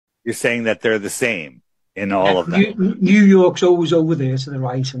You're saying that they're the same in all of them. New York's always over there to the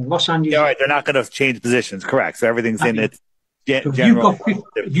right, and Los Angeles. Yeah, right. They're not going to change positions. Correct. So everything's in its So general.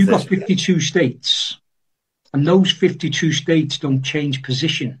 you've got 52 states, and those 52 states don't change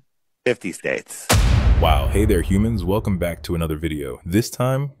position. 50 states. Wow, hey there humans, welcome back to another video. This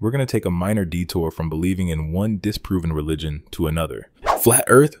time, we're going to take a minor detour from believing in one disproven religion to another. Flat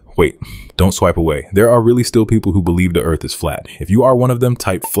Earth? Wait, don't swipe away. There are really still people who believe the Earth is flat. If you are one of them,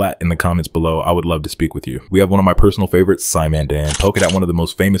 type flat in the comments below. I would love to speak with you. We have one of my personal favorites, Simon Dan, poking at one of the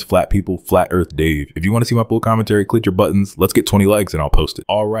most famous flat people, Flat Earth Dave. If you want to see my full commentary, click your buttons. Let's get 20 likes and I'll post it.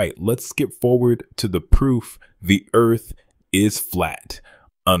 All right, let's skip forward to the proof the Earth is flat.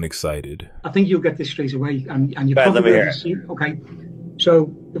 Unexcited. I think you'll get this straight away, and you probably will see. Okay,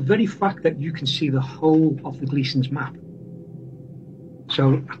 so the very fact that you can see the whole of the Gleason's map.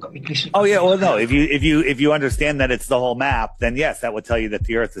 So I've got my Gleason. Oh yeah, well no, if you understand that it's the whole map, then yes, that would tell you that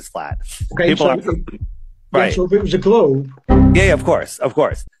the Earth is flat. Okay, right. So if it was a globe. Yeah, of course.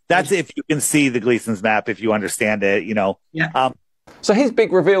 That's if you can see the Gleason's map, if you understand it, you know. Yeah. So his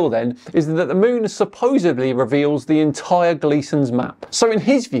big reveal then is that the moon supposedly reveals the entire Gleason's map. So in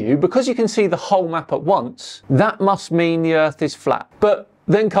his view, because you can see the whole map at once, that must mean the Earth is flat. But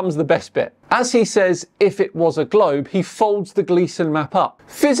then comes the best bit. As he says, if it was a globe, he folds the Gleason map up,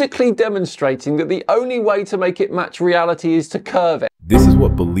 physically demonstrating that the only way to make it match reality is to curve it. This is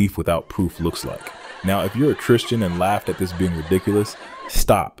what belief without proof looks like. Now, if you're a Christian and laughed at this being ridiculous,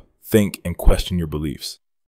 stop, think, and question your beliefs.